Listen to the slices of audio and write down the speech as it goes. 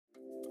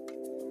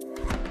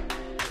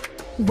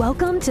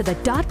Welcome to the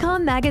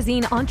DotCom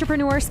Magazine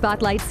Entrepreneur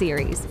Spotlight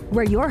Series,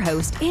 where your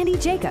host, Andy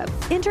Jacob,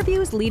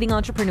 interviews leading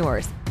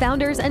entrepreneurs,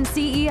 founders, and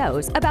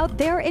CEOs about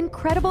their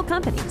incredible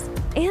companies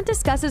and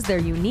discusses their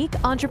unique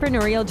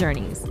entrepreneurial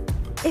journeys.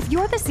 If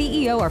you're the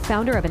CEO or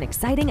founder of an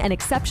exciting and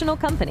exceptional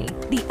company,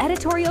 the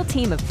editorial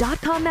team of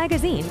DotCom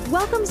Magazine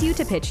welcomes you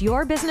to pitch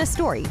your business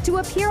story to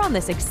appear on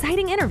this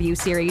exciting interview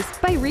series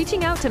by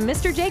reaching out to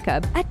Mr.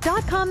 Jacob at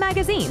DotCom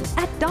Magazine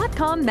at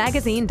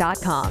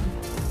dotcommagazine.com.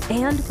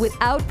 And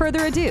without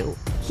further ado,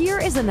 here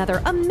is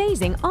another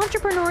amazing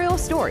entrepreneurial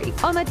story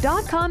on the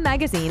DotCom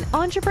Magazine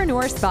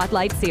Entrepreneur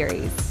Spotlight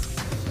Series.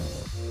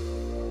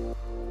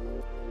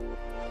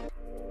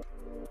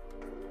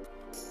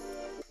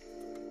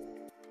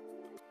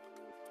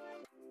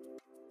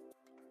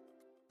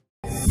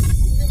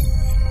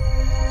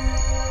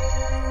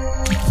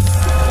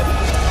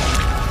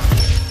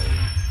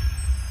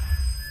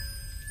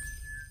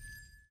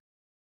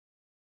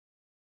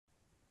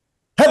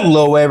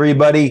 Hello,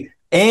 everybody.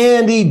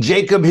 Andy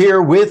Jacob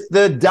here with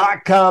the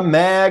DotCom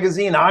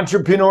Magazine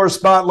Entrepreneur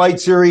Spotlight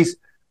Series.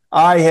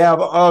 I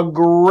have a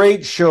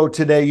great show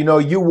today. You know,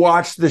 you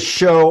watch the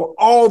show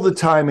all the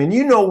time, and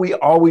you know we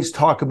always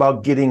talk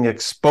about getting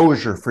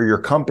exposure for your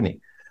company.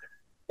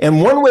 And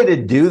one way to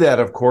do that,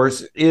 of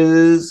course,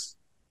 is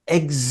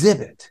going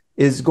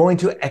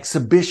to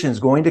exhibitions,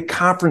 going to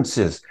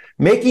conferences,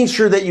 making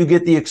sure that you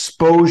get the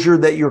exposure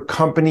that your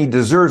company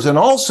deserves. And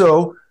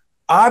also,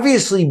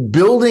 obviously,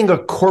 building a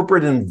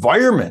corporate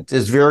environment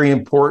is very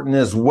important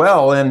as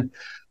well. And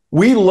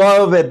we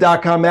love at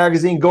DotCom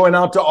Magazine going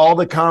out to all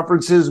the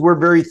conferences. We're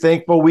very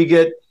thankful we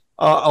get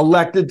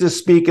elected to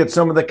speak at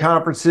some of the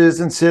conferences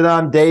and sit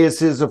on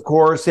daises, of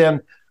course. And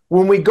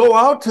when we go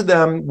out to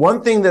them,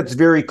 one thing that's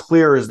very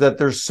clear is that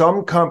there's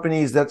some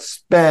companies that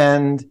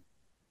spend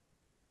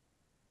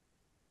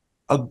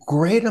a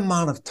great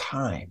amount of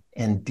time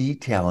and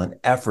detail and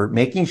effort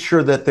making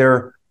sure that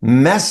their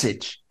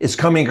message is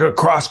coming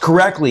across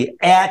correctly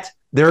at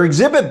their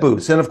exhibit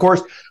booths. And of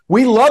course,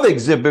 we love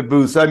exhibit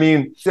booths. I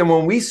mean,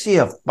 when we see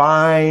a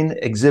fine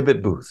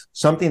exhibit booth,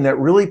 something that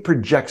really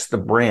projects the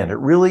brand, it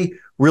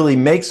really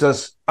makes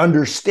us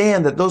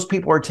understand that those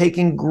people are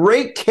taking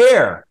great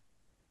care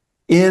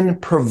in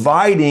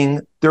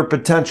providing their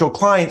potential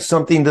clients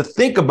something to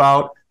think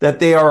about, that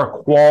they are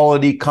a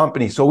quality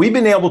company. So we've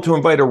been able to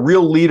invite a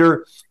real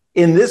leader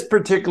in this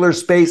particular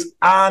space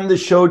on the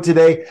show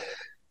today.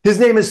 His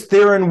name is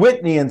Theron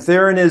Whitney, and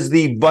Theron is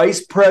the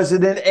vice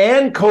president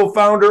and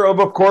co-founder of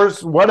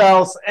course, what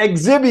else?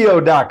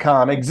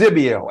 Xibeo.com,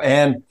 Xibeo.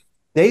 And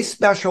they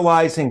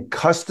specialize in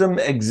custom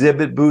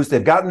exhibit booths.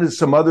 They've gotten into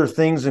some other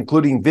things,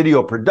 including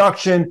video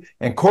production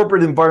and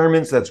corporate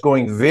environments. That's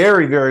going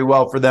very, very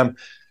well for them.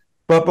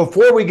 But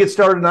before we get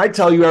started, and I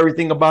tell you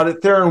everything about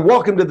it, Theron,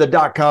 welcome to the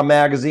DotCom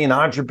Magazine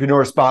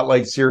Entrepreneur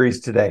Spotlight Series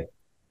today.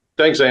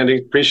 Thanks, Andy.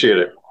 Appreciate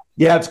it.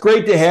 Yeah, it's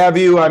great to have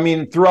you. I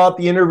mean, throughout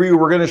the interview,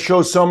 we're going to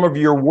show some of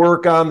your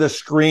work on the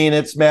screen.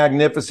 It's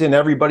magnificent.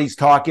 Everybody's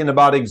talking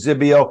about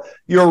Xibeo.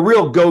 You're a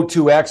real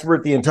go-to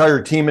expert. The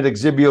entire team at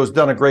Xibeo has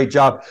done a great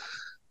job.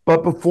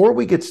 But before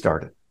we get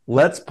started,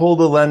 let's pull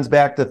the lens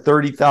back to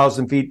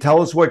 30,000 feet.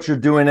 Tell us what you're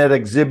doing at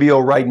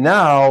Xibeo right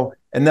now,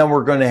 and then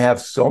we're going to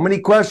have so many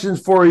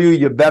questions for you.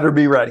 You better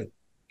be ready.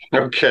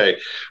 Okay.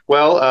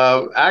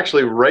 Well,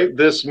 actually, right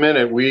this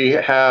minute,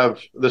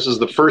 this is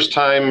the first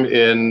time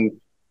in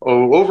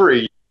over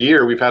a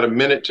year, we've had a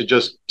minute to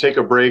just take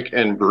a break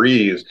and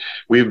breathe.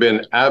 We've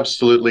been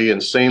absolutely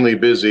insanely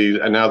busy,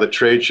 and now the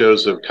trade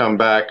shows have come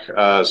back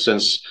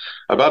since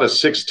about a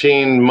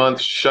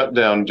 16-month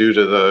shutdown due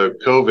to the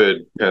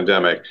COVID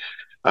pandemic.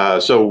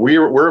 So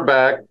we're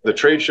back, the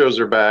trade shows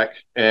are back,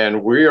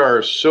 and we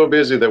are so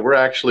busy that we're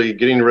actually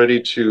getting ready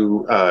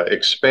to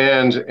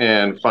expand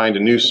and find a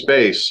new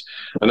space,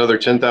 another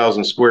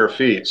 10,000 square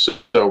feet.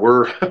 So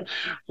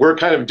we're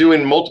kind of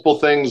doing multiple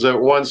things at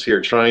once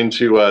here, trying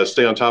to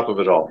stay on top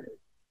of it all.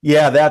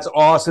 Yeah, that's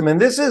awesome. And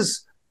this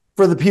is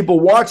for the people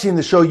watching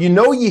the show. You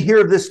know, you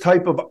hear this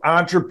type of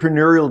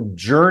entrepreneurial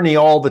journey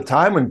all the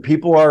time when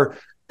people are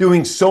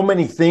doing so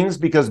many things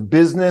because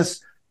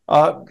business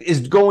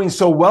is going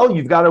so well.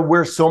 You've got to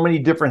wear so many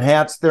different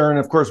hats there. And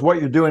of course, what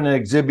you're doing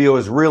at Xibeo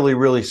is really,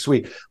 really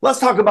sweet. Let's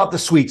talk about the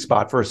sweet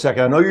spot for a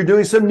second. I know you're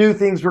doing some new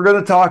things we're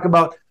going to talk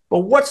about,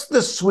 but what's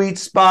the sweet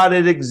spot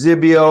at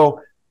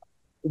Xibeo?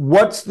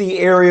 What's the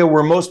area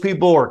where most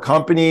people or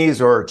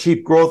companies or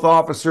chief growth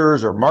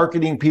officers or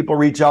marketing people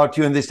reach out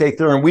to you and they say,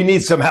 Theron, we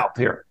need some help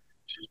here?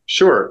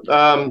 Sure.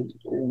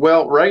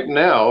 Well, right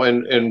now,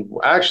 and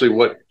actually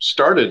what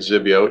started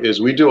Xibeo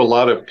is we do a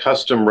lot of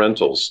custom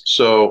rentals.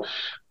 So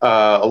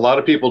a lot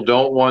of people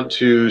don't want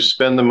to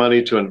spend the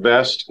money to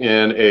invest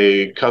in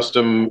a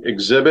custom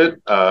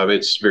exhibit.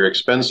 It's very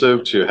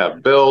expensive to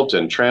have built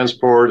and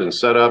transport and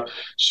set up,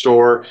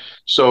 store.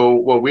 So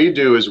what we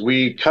do is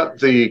we cut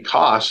the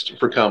cost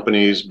for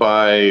companies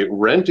by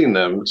renting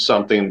them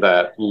something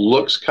that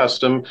looks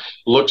custom,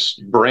 looks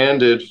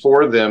branded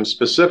for them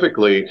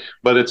specifically,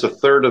 but it's a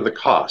third of the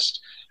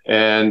cost.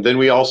 And then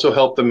we also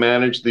help them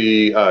manage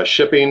the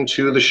shipping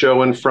to the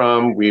show and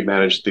from. We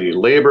manage the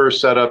labor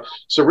setup.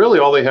 So really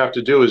all they have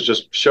to do is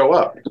just show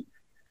up.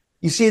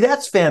 You see,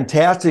 that's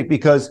fantastic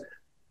because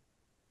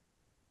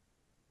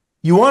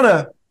you want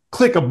to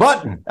click a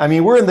button. I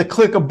mean, we're in the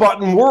click a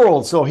button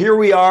world. So here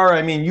we are.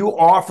 I mean, you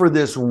offer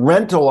this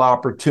rental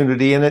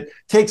opportunity and it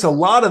takes a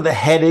lot of the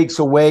headaches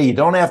away. You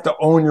don't have to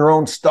own your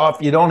own stuff.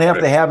 You don't have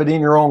to have it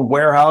in your own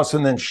warehouse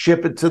and then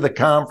ship it to the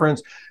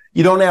conference.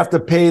 You don't have to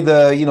pay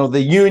the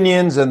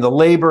unions and the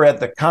labor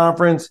at the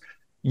conference.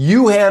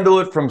 You handle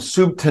it from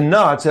soup to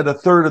nuts at a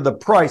third of the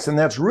price. And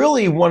that's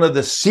really one of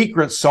the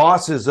secret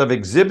sauces of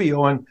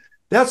Xibeo. And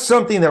that's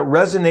something that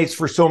resonates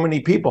for so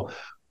many people.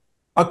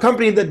 A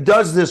company that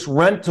does this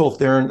rental,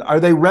 Theron, are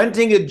they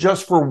renting it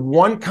just for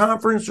one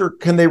conference or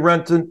can they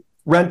rent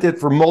it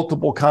for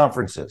multiple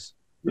conferences?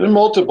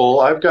 Multiple.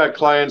 I've got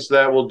clients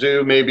that will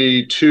do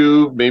maybe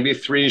 2, maybe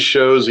 3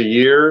 shows a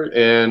year.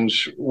 And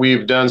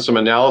we've done some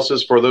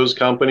analysis for those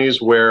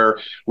companies where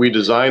we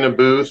design a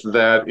booth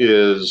that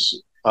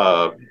is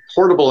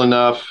portable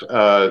enough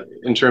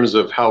in terms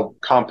of how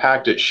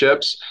compact it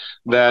ships,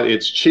 that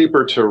it's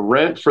cheaper to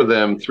rent for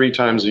them 3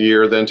 times a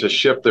year than to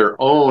ship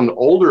their own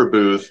older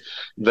booth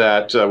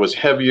that was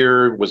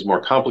heavier, was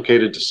more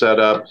complicated to set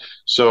up.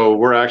 So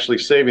we're actually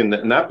saving,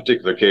 in that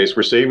particular case,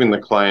 we're saving the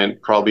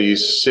client probably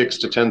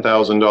 $6,000 to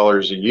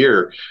 $10,000 a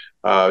year,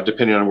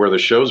 depending on where the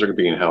shows are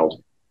being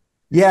held.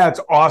 Yeah, it's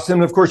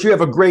awesome. Of course, you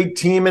have a great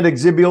team at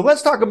Xibeo.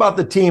 Let's talk about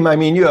the team. I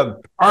mean, you have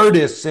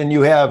artists and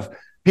you have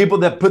people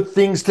that put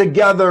things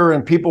together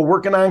and people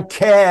working on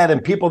CAD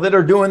and people that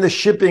are doing the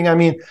shipping. I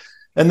mean,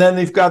 and then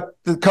they've got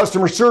the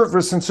customer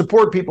service and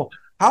support people.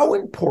 How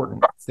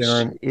important,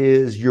 Theron,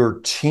 is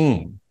your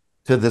team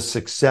to the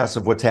success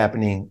of what's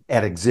happening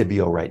at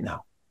Xibeo right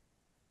now?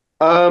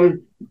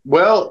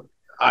 Well,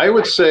 I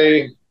would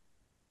say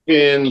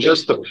in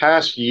just the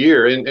past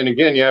year, and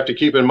again, you have to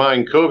keep in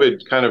mind,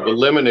 COVID kind of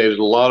eliminated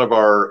a lot of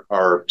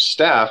our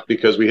staff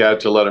because we had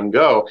to let them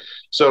go.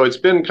 So it's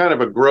been kind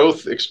of a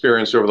growth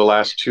experience over the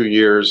last 2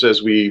 years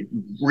as we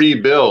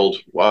rebuild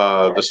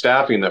the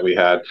staffing that we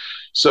had.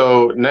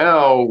 So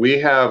now we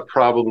have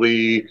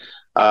probably,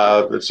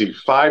 5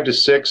 to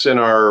 6 in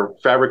our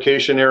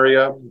fabrication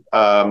area,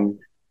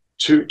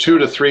 2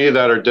 to 3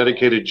 that are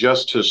dedicated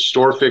just to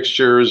store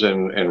fixtures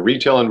and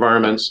retail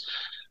environments,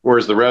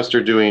 whereas the rest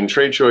are doing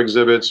trade show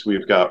exhibits.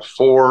 We've got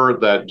 4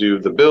 that do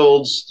the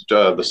builds,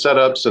 the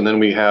setups, and then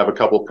we have a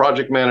couple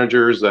project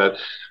managers that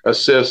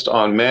assist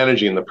on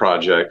managing the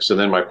projects. And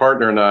then my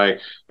partner and I,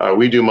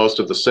 we do most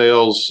of the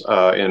sales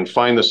and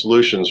find the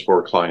solutions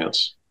for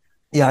clients.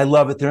 Yeah, I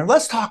love it there.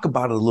 Let's talk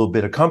about it a little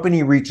bit. A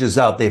company reaches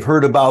out. They've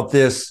heard about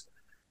this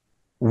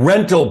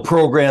rental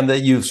program that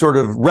you've sort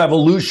of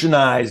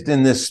revolutionized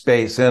in this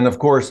space. And of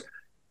course,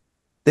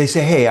 they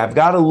say, hey, I've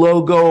got a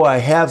logo. I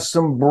have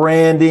some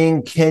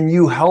branding. Can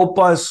you help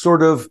us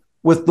sort of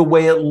with the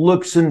way it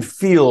looks and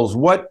feels?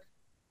 What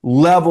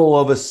level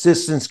of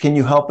assistance can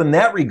you help in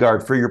that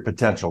regard for your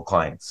potential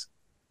clients?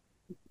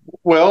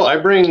 Well, I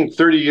bring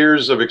 30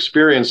 years of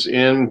experience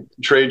in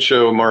trade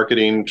show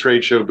marketing,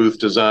 trade show booth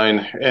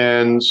design.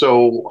 And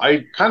so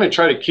I kind of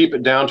try to keep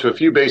it down to a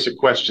few basic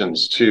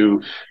questions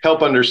to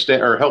help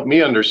understand or help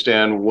me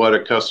understand what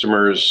a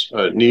customer's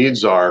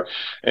needs are.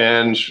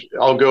 And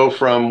I'll go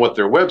from what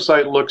their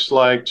website looks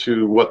like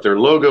to what their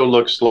logo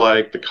looks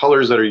like, the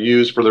colors that are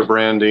used for their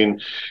branding,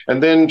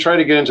 and then try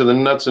to get into the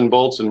nuts and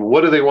bolts and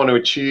what do they want to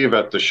achieve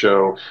at the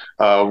show?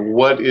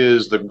 What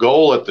is the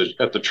goal at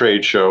the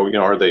trade show? You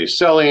know, are they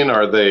selling?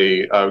 Are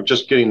they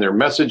just getting their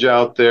message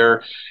out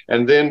there?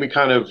 And then we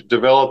kind of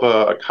develop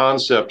a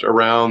concept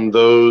around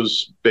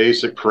those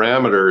basic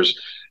parameters.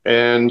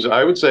 And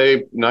I would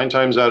say 9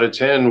 times out of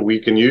 10, we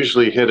can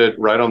usually hit it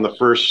right on the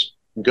first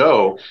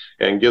go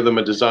and give them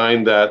a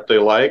design that they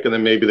like, and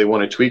then maybe they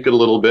want to tweak it a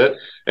little bit.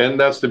 And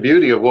that's the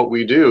beauty of what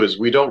we do is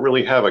we don't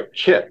really have a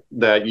kit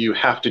that you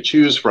have to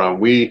choose from.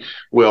 We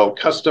will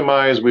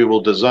customize, we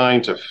will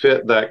design to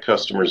fit that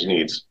customer's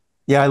needs.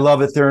 Yeah, I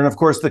love it there. And of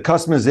course, the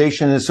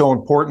customization is so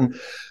important.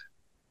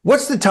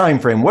 What's the time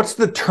frame? What's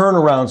the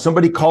turnaround?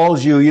 Somebody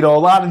calls you, a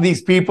lot of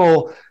these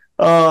people,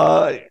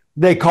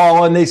 they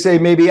call and they say,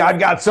 maybe I've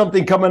got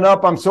something coming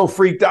up. I'm so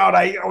freaked out.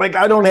 I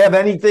don't have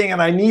anything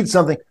and I need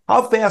something.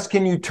 How fast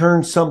can you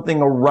turn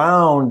something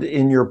around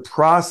in your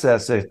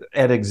process at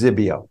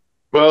Xibeo?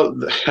 Well,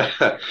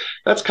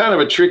 that's kind of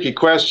a tricky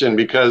question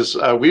because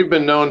we've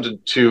been known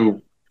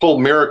to pull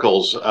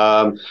miracles.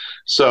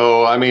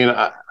 So, I mean,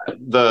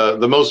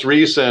 the most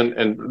recent,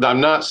 and I'm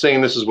not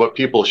saying this is what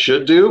people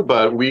should do,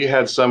 but we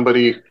had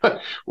somebody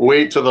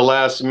wait to the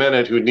last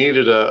minute who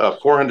needed a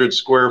 400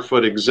 square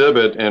foot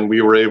exhibit, and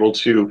we were able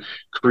to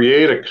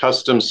create a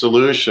custom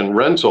solution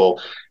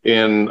rental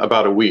in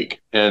about a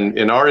week. And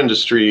in our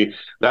industry,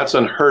 that's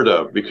unheard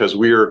of because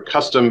we're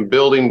custom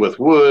building with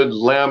wood,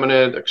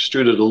 laminate,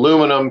 extruded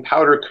aluminum,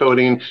 powder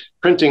coating,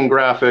 printing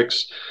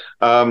graphics.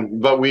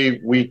 But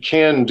we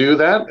can do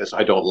that. As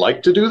I don't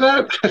like to do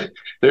that.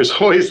 There's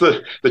always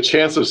the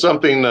chance of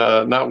something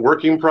not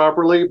working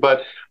properly.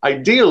 But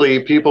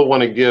ideally, people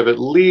want to give at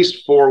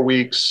least 4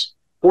 weeks,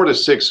 4 to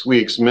 6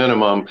 weeks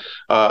minimum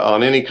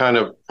on any kind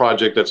of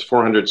project that's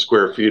 400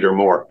 square feet or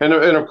more. And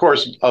of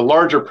course, a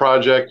larger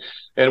project,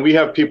 and we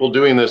have people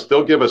doing this,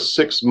 they'll give us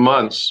 6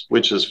 months,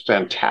 which is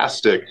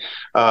fantastic.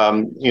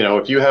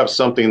 If you have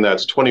something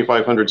that's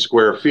 2,500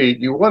 square feet,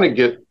 you want to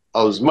get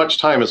as much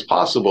time as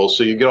possible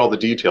so you get all the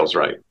details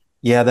right.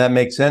 Yeah, that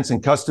makes sense.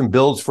 And custom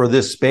builds for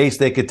this space,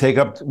 they could take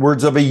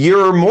upwards of a year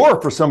or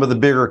more for some of the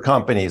bigger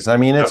companies. I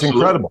mean, it's Absolutely.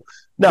 Incredible.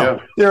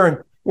 Now,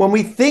 Theron, when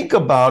we think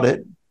about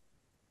it,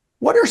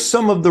 what are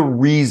some of the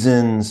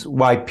reasons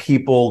why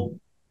people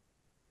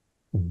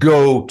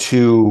go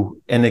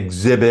to an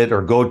exhibit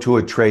or go to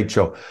a trade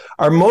show?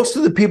 Are most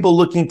of the people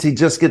looking to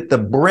just get the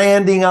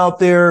branding out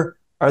there?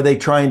 Are they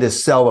trying to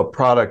sell a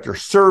product or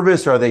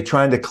service? Are they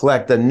trying to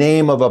collect the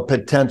name of a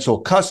potential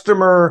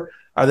customer?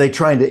 Are they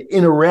trying to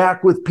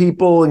interact with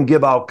people and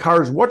give out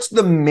cards? What's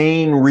the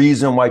main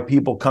reason why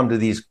people come to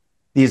these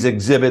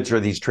exhibits or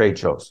these trade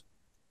shows?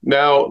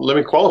 Now, let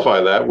me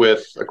qualify that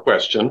with a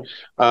question.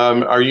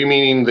 Are you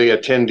meaning the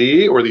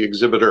attendee or the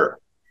exhibitor?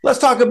 Let's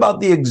talk about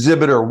the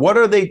exhibitor.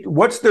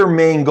 What's their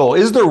main goal?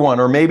 Is there one?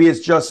 Or maybe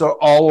it's just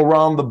all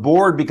around the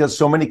board because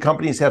so many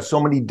companies have so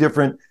many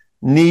different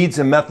needs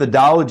and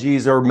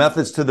methodologies or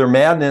methods to their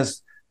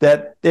madness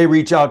that they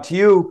reach out to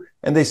you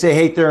and they say,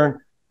 hey, Theron,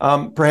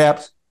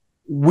 perhaps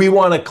we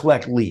want to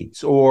collect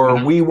leads,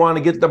 or we want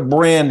to get the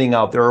branding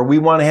out there, or we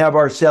want to have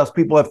our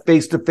salespeople have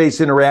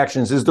face-to-face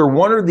interactions. Is there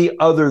one or the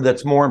other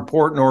that's more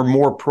important or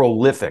more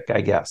prolific,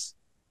 I guess?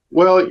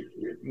 Well,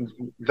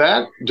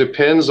 that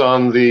depends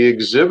on the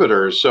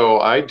exhibitor. So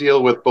I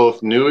deal with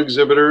both new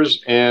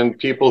exhibitors and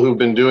people who've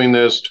been doing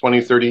this 20,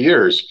 30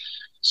 years.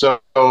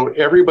 So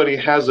everybody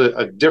has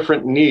a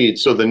different need.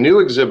 So the new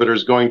exhibitor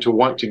is going to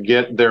want to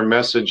get their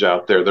message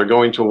out there. They're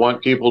going to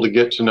want people to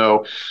get to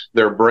know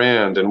their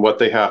brand and what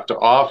they have to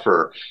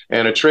offer.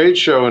 And a trade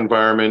show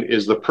environment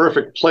is the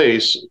perfect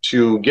place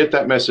to get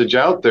that message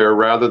out there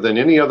rather than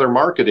any other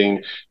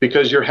marketing,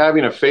 because you're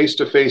having a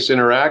face-to-face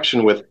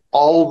interaction with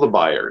all the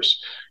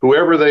buyers,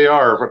 whoever they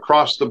are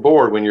across the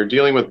board. When you're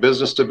dealing with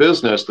business to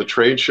business, the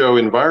trade show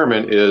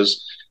environment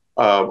is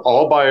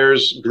all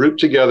buyers grouped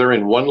together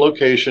in one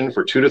location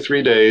for 2 to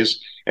 3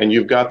 days, and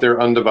you've got their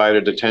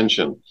undivided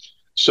attention.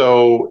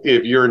 So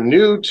if you're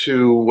new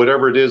to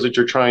whatever it is that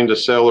you're trying to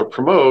sell or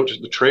promote,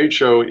 the trade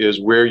show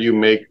is where you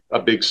make a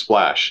big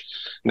splash.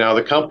 Now,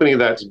 the company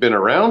that's been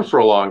around for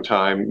a long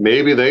time,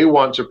 maybe they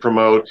want to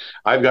promote,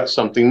 I've got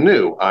something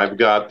new. I've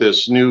got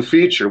this new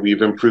feature.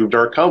 We've improved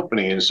our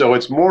company. And so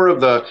it's more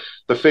of the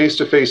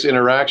face-to-face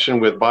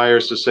interaction with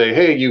buyers to say,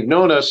 hey, you've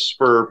known us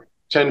for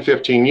 10,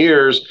 15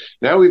 years,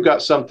 now we've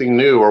got something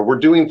new, or we're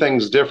doing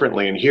things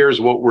differently, and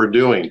here's what we're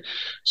doing.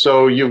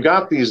 So you've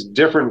got these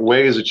different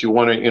ways that you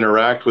want to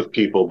interact with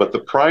people, but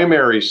the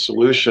primary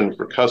solution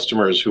for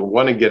customers who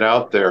want to get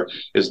out there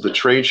is the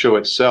trade show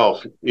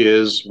itself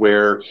is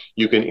where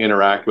you can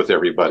interact with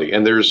everybody.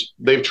 And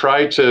they've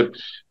tried to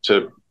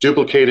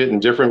duplicate it in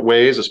different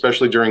ways,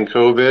 especially during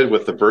COVID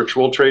with the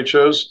virtual trade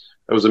shows.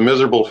 It was a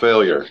miserable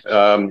failure.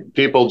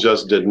 People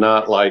just did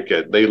not like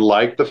it. They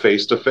like the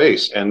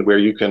face-to-face and where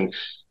you can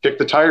kick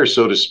the tires,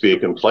 so to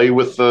speak, and play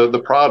with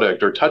the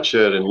product or touch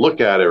it and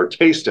look at it or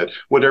taste it,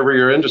 whatever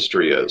your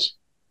industry is.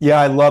 Yeah,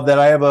 I love that.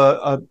 I have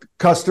a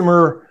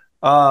customer.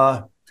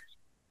 I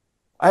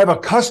have a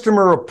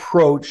customer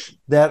approach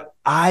that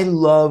I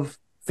love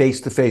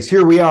face-to-face.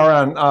 Here we are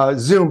on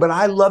Zoom, but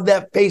I love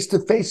that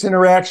face-to-face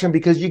interaction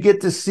because you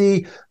get to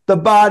see the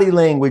body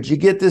language. You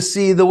get to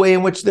see the way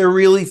in which they're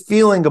really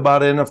feeling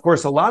about it. And of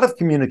course, a lot of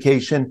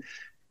communication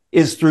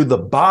is through the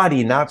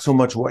body, not so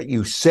much what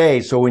you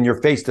say. So when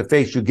you're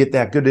face-to-face, you get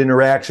that good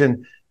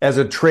interaction. As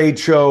a trade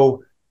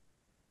show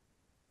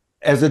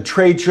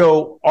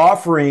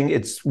offering,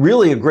 it's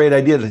really a great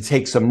idea to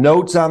take some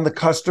notes on the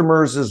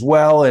customers as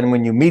well. And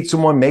when you meet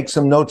someone, make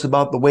some notes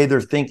about the way they're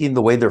thinking,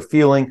 the way they're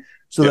feeling,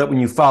 so that when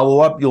you follow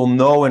up, you'll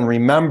know and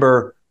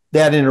remember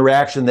that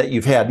interaction that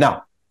you've had.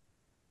 Now,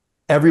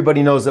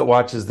 everybody knows that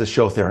watches the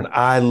show, Theron.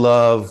 I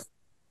love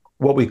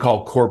what we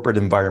call corporate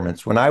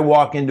environments. When I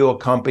walk into a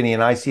company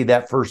and I see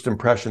that first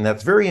impression,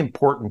 that's very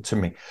important to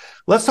me.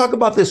 Let's talk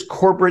about this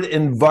corporate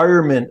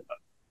environment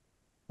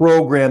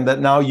program that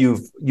now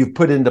you've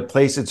put into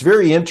place. It's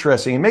very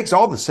interesting. It makes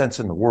all the sense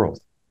in the world.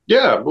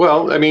 Yeah,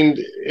 well, I mean,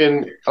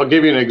 and I'll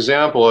give you an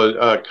example.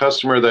 A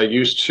customer that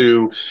used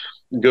to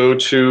go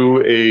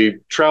to a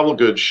travel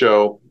goods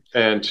show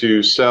and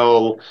to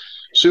sell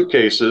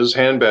suitcases,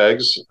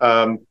 handbags,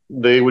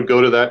 they would go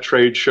to that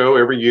trade show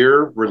every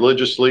year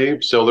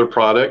religiously, sell their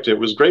product. It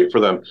was great for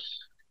them.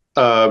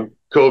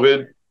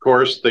 COVID, of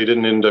course, they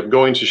didn't end up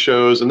going to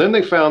shows. And then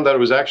they found that it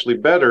was actually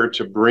better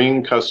to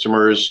bring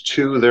customers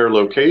to their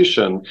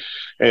location.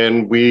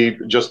 And we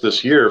just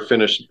this year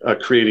finished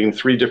creating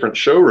 3 different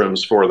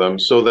showrooms for them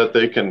so that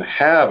they can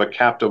have a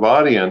captive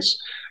audience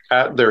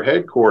at their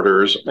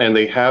headquarters, and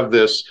they have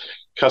this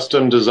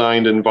custom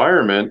designed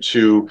environment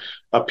to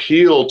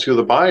appeal to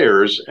the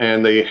buyers,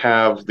 and they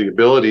have the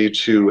ability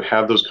to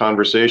have those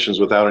conversations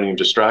without any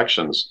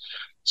distractions.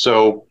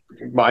 So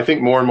I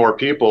think more and more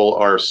people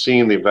are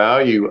seeing the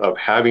value of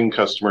having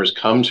customers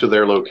come to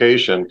their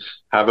location,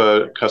 have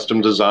a custom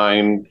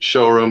design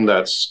showroom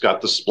that's got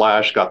the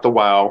splash, got the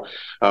wow,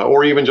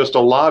 or even just a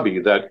lobby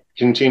that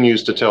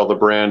continues to tell the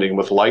branding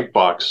with light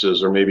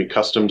boxes or maybe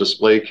custom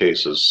display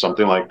cases,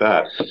 something like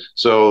that.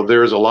 So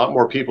there's a lot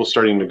more people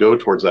starting to go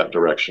towards that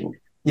direction.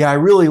 Yeah, I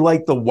really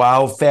like the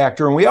wow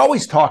factor. And we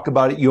always talk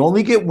about it. You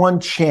only get one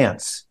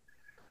chance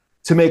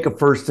to make a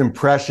first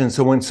impression.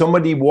 So when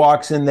somebody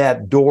walks in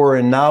that door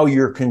and now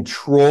you're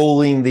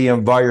controlling the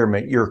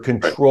environment, you're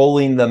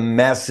controlling the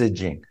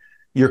messaging,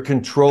 you're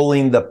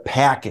controlling the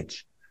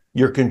package,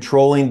 you're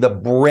controlling the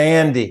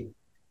branding.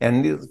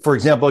 And for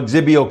example,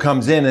 Xibeo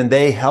comes in and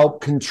they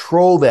help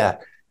control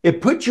that.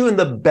 It puts you in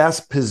the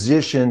best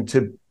position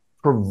to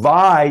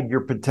provide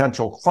your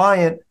potential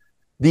client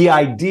the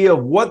idea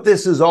of what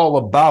this is all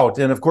about.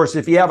 And of course,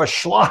 if you have a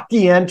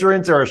schlocky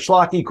entrance or a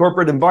schlocky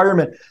corporate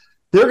environment,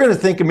 they're going to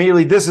think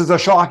immediately, this is a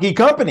schlocky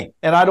company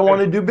and I don't want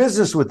to do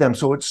business with them.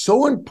 So it's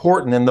so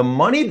important. And the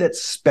money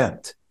that's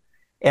spent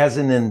as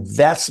an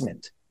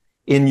investment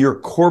in your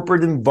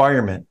corporate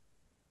environment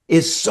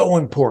is so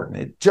important.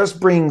 It just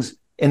brings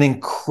an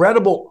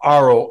incredible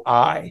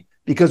ROI,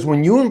 because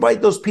when you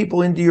invite those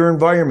people into your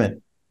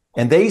environment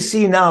and they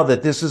see now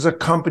that this is a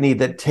company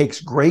that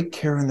takes great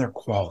care in their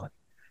quality,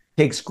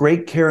 takes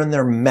great care in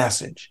their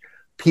message,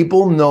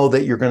 people know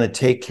that you're going to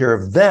take care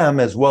of them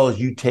as well as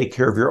you take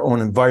care of your own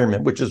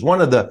environment, which is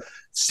one of the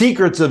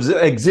secrets of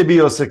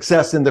Xibeo's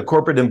success in the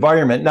corporate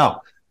environment.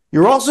 Now,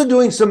 you're also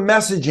doing some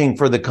messaging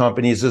for the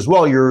companies as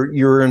well.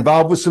 You're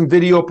involved with some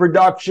video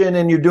production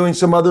and you're doing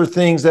some other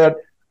things that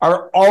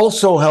are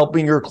also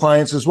helping your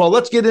clients as well.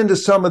 Let's get into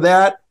some of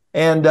that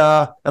and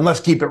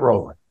let's keep it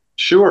rolling.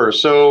 Sure.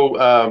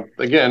 So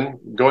again,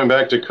 going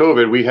back to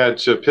COVID, we had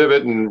to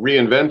pivot and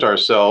reinvent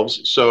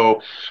ourselves.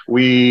 So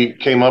we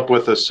came up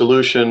with a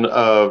solution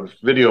of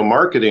video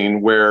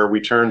marketing where we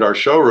turned our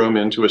showroom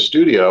into a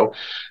studio.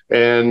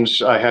 And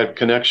I had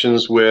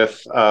connections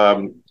with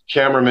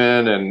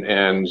cameramen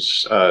and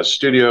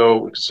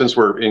studio. Since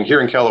we're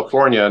here in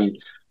California and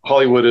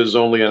Hollywood is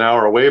only an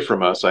hour away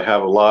from us, I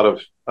have a lot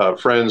of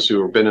friends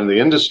who have been in the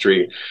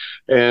industry.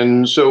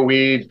 And so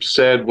we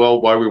said,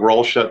 well, while we were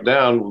all shut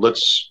down,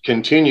 let's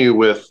continue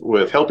with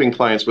helping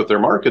clients with their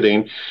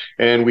marketing.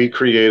 And we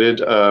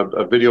created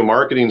a video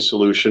marketing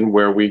solution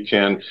where we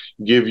can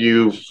give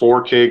you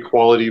 4K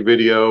quality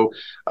video.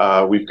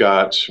 We've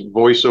got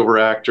voiceover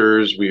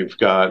actors. We've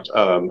got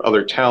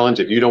other talent.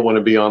 If you don't want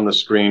to be on the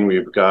screen,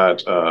 we've got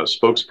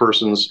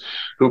spokespersons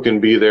who can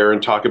be there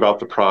and talk about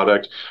the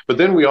product. But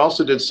then we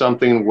also did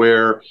something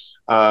where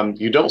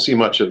you don't see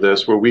much of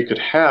this, where we could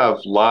have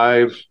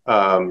live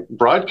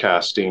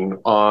broadcasting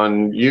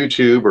on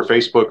YouTube or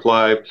Facebook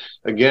Live,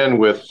 again,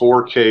 with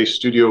 4K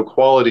studio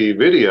quality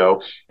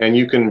video. And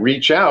you can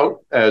reach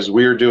out, as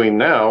we're doing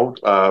now,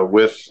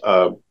 with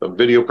a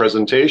video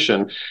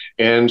presentation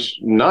and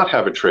not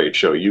have a trade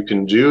show. You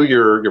can do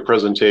your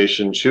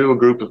presentation to a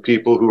group of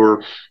people who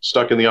are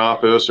stuck in the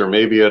office or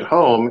maybe at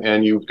home,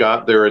 and you've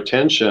got their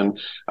attention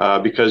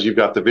because you've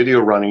got the video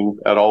running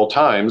at all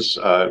times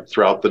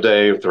throughout the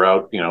day,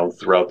 throughout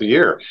the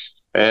year.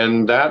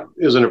 And that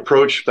is an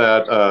approach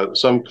that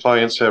some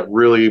clients have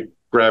really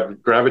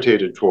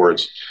gravitated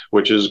towards,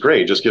 which is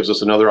great. Just gives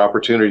us another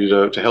opportunity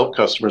to help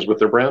customers with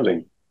their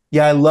branding.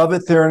 Yeah, I love it,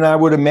 Theron. I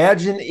would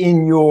imagine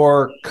in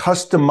your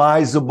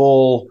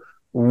customizable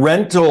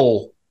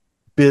rental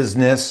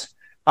business,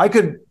 I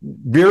could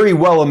very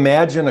well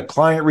imagine a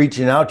client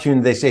reaching out to you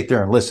and they say,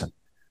 Theron, listen,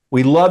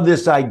 we love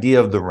this idea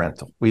of the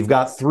rental. We've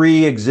got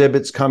 3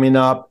 exhibits coming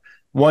up.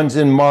 One's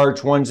in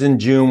March, one's in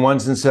June,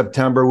 one's in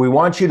September. We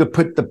want you to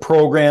put the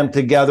program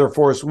together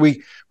for us.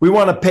 We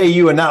want to pay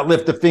you and not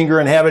lift a finger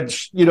and have it,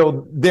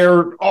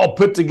 they're all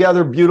put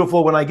together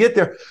beautiful when I get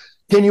there.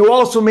 Can you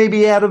also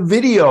maybe add a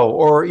video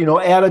or,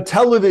 add a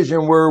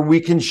television where we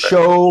can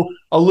show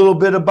a little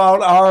bit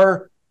about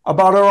our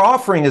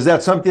offering? Is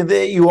that something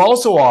that you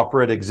also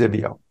offer at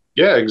Xibeo?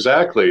 Yeah,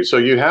 exactly. So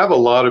you have a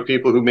lot of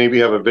people who maybe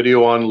have a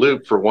video on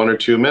loop for 1 or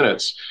 2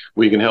 minutes.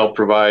 We can help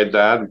provide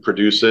that and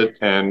produce it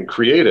and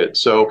create it.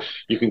 So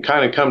you can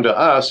kind of come to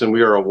us and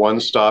we are a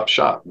one-stop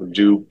shop. We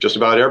do just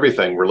about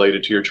everything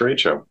related to your trade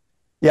show.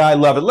 Yeah, I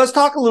love it. Let's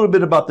talk a little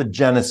bit about the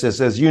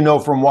genesis. As you know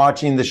from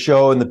watching the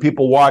show and the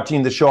people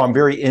watching the show, I'm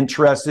very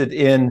interested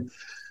in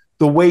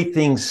the way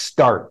things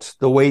start,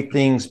 the way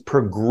things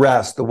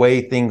progress, the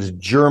way things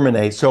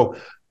germinate. So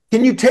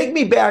can you take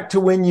me back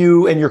to when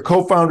you and your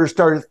co-founder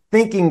started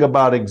thinking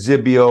about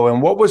Xibeo, and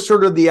what was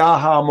sort of the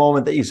aha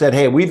moment that you said,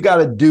 hey, we've got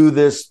to do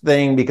this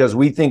thing because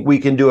we think we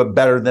can do it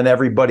better than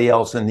everybody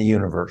else in the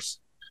universe?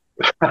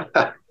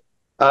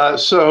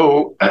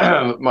 So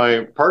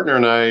my partner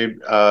and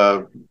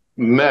I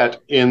met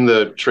in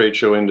the trade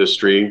show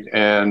industry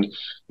and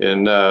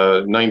in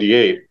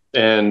 98.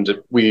 And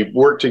we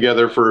worked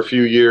together for a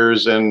few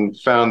years and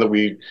found that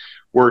we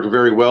worked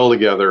very well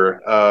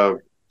together.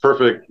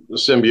 perfect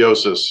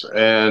symbiosis.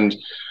 And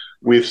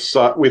we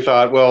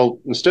thought, well,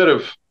 instead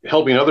of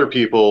helping other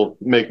people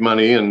make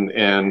money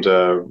and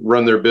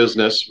run their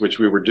business, which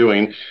we were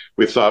doing,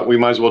 we thought we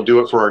might as well do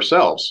it for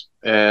ourselves.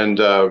 And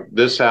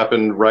this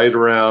happened right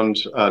around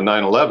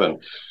 9/11.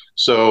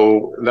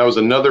 So that was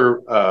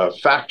another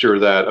factor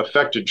that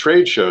affected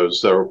trade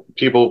shows. So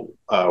people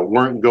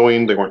weren't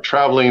going, they weren't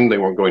traveling, they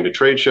weren't going to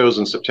trade shows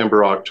in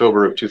September,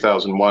 October of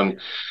 2001.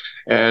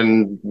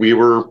 And we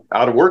were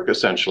out of work,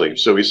 essentially.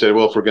 So we said,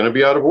 well, if we're going to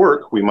be out of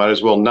work, we might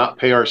as well not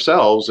pay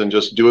ourselves and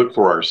just do it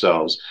for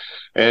ourselves.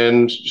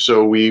 And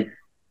so we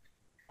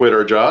quit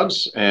our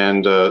jobs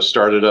and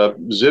started up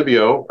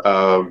Xibeo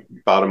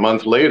about a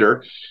month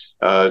later,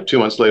 2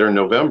 months later in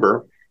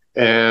November,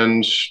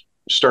 and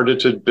started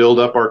to build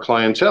up our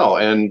clientele.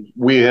 And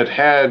we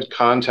had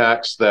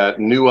contacts that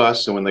knew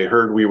us, and when they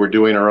heard we were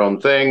doing our own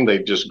thing, they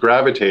just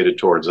gravitated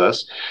towards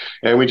us.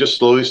 And we just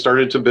slowly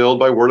started to build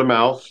by word of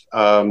mouth,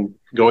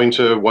 going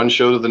to one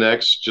show to the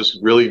next, just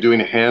really doing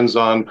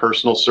hands-on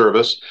personal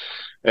service.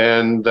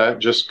 And that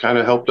just kind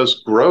of helped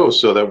us grow,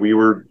 so that we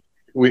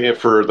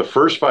for the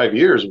first 5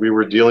 years, we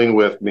were dealing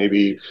with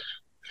maybe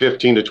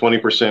 15 to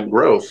 20%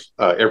 growth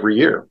every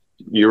year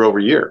over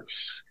year.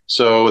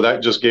 So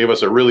that just gave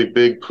us a really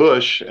big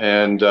push.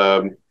 And,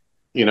 for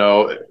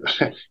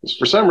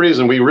some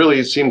reason, we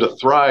really seem to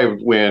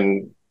thrive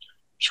when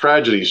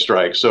tragedy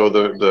strikes. So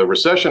the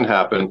recession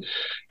happened,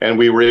 and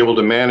we were able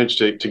to manage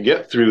to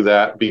get through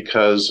that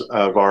because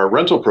of our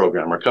rental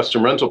program, our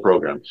custom rental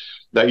program.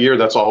 That year,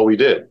 that's all we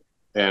did.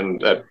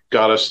 And that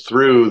got us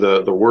through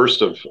the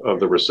worst of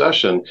the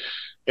recession.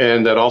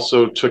 And that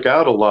also took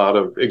out a lot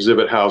of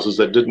exhibit houses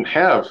that didn't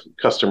have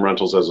custom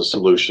rentals as a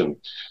solution.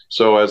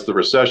 So as the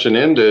recession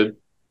ended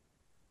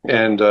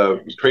and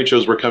trade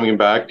shows were coming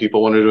back,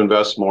 people wanted to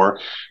invest more.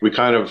 We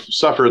kind of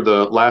suffered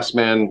the last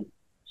man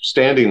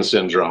standing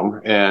syndrome,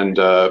 and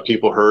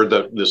people heard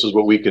that this is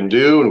what we can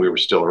do, and we were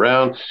still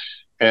around.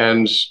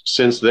 And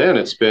since then,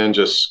 it's been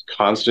just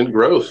constant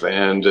growth,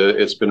 and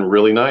it's been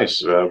really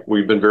nice.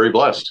 We've been very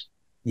blessed.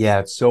 Yeah,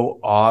 it's so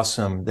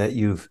awesome that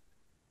you've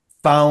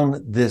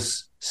found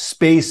this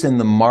space in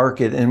the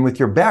market, and with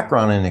your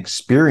background and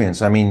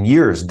experience, I mean,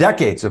 years,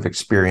 decades of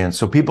experience,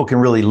 so people can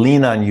really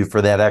lean on you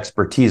for that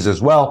expertise,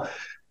 as well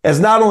as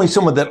not only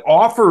someone that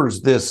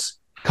offers this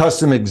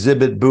custom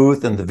exhibit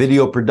booth and the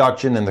video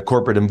production and the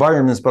corporate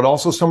environments, but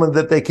also someone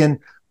that they can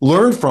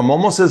learn from,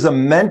 almost as a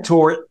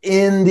mentor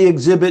in the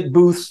exhibit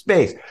booth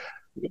space.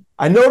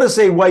 I notice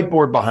a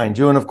whiteboard behind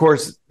you, and of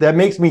course, that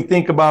makes me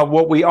think about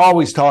what we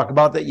always talk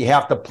about, that you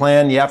have to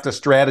plan, you have to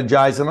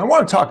strategize, and I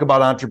want to talk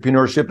about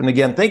entrepreneurship. And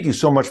again, thank you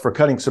so much for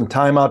cutting some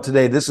time out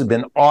today. This has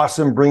been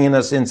awesome, bringing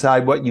us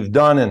inside what you've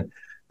done and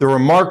the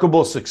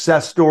remarkable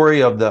success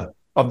story of the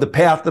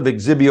path of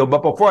Xibeo.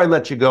 But before I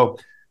let you go,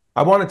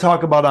 I want to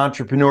talk about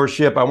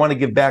entrepreneurship. I want to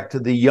give back to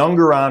the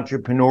younger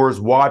entrepreneurs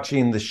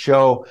watching the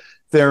show,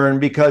 Theron,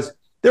 because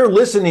they're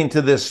listening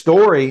to this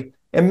story,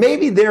 and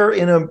maybe they're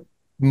in a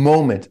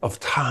moment of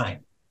time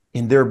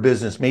in their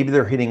business. Maybe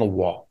they're hitting a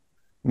wall.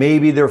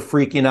 Maybe they're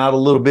freaking out a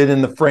little bit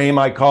in the frame,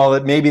 I call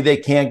it. Maybe they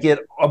can't get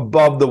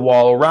above the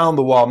wall, around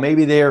the wall.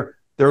 Maybe they're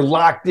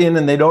locked in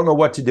and they don't know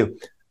what to do.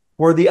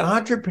 For the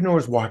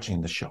entrepreneurs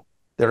watching the show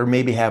that are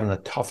maybe having a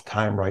tough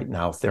time right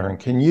now, Theron,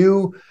 can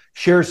you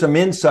share some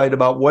insight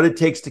about what it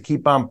takes to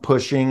keep on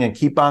pushing and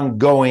keep on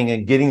going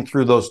and getting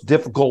through those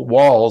difficult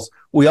walls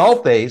we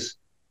all face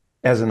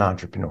as an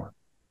entrepreneur?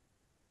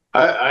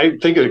 I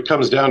think it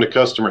comes down to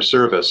customer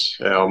service.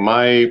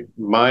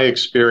 My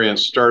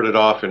experience started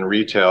off in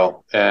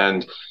retail,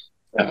 and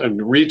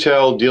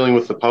retail dealing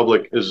with the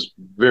public is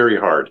very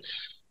hard.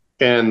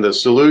 And the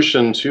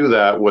solution to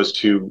that was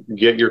to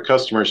get your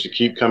customers to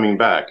keep coming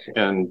back.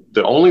 And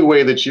the only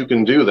way that you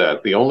can do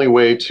that, the only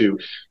way to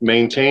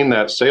maintain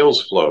that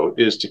sales flow,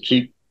 is to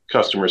keep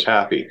customers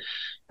happy.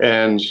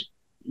 And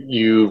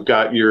you've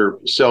got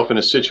yourself in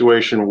a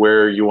situation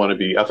where you want to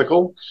be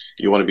ethical,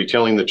 you want to be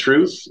telling the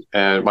truth,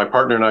 and my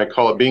partner and I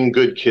call it being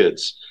good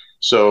kids.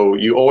 So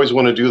you always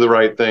want to do the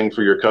right thing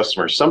for your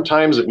customers.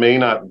 Sometimes it may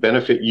not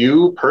benefit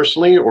you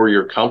personally or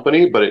your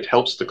company, but it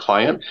helps the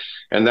client.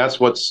 And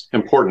that's what's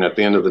important at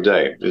the end of the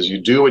day, is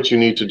you do what you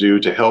need to do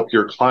to help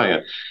your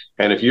client.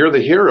 And if you're the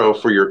hero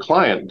for your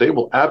client, they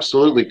will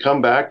absolutely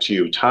come back to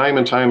you time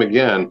and time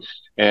again.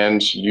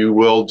 And you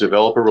will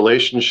develop a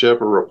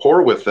relationship or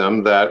rapport with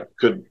them that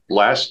could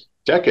last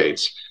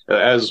decades,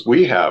 as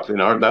we have.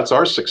 That's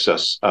our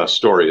success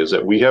story, is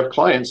that we have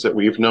clients that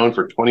we've known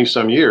for 20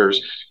 some years,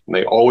 and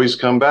they always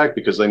come back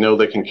because they know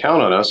they can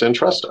count on us and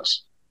trust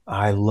us.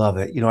 I love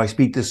it. I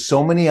speak to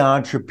so many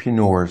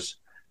entrepreneurs,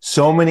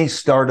 so many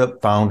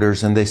startup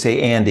founders, and they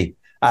say, Andy,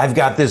 I've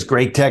got this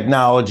great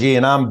technology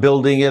and I'm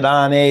building it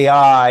on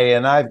AI,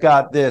 and I've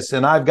got this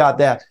and I've got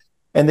that.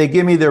 And they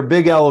give me their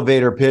big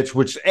elevator pitch,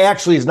 which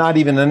actually is not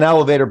even an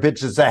elevator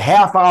pitch. It's a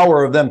half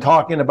hour of them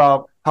talking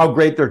about how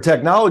great their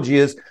technology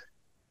is.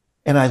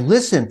 And I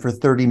listen for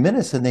 30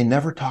 minutes and they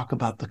never talk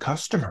about the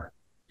customer.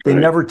 They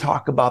never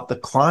talk about the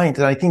client.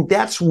 And I think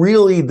that's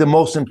really the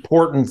most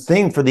important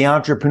thing for the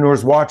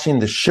entrepreneurs watching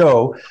the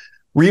show.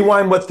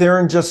 rewind what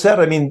Theron just said.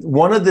 I mean,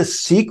 one of the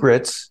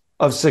secrets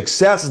of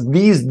success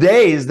these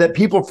days that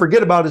people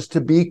forget about is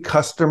to be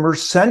customer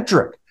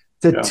centric,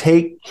 to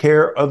take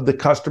care of the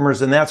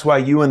customers. And that's why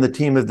you and the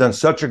team have done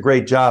such a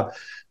great job.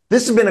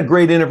 This has been a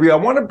great interview. I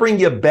want to bring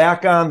you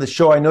back on the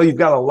show. I know you've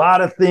got a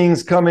lot of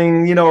things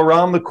coming,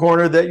 around the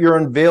corner that you're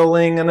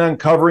unveiling and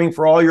uncovering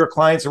for all your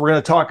clients. And we're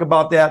going to talk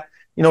about that,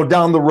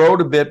 down the road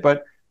a bit.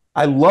 But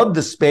I love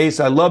the space.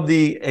 I love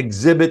the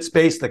exhibit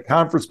space, the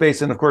conference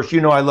space. And of course,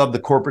 I love the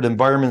corporate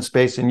environment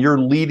space. And you're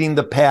leading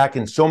the pack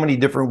in so many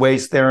different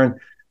ways, Theron.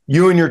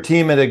 You and your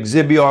team at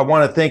Xibeo, I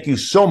want to thank you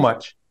so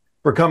much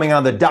for coming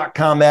on the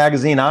 .com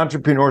Magazine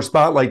Entrepreneur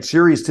Spotlight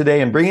Series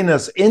today and bringing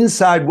us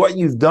inside what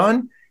you've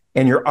done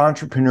and your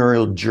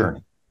entrepreneurial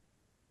journey.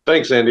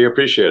 Thanks, Andy. I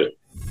appreciate it.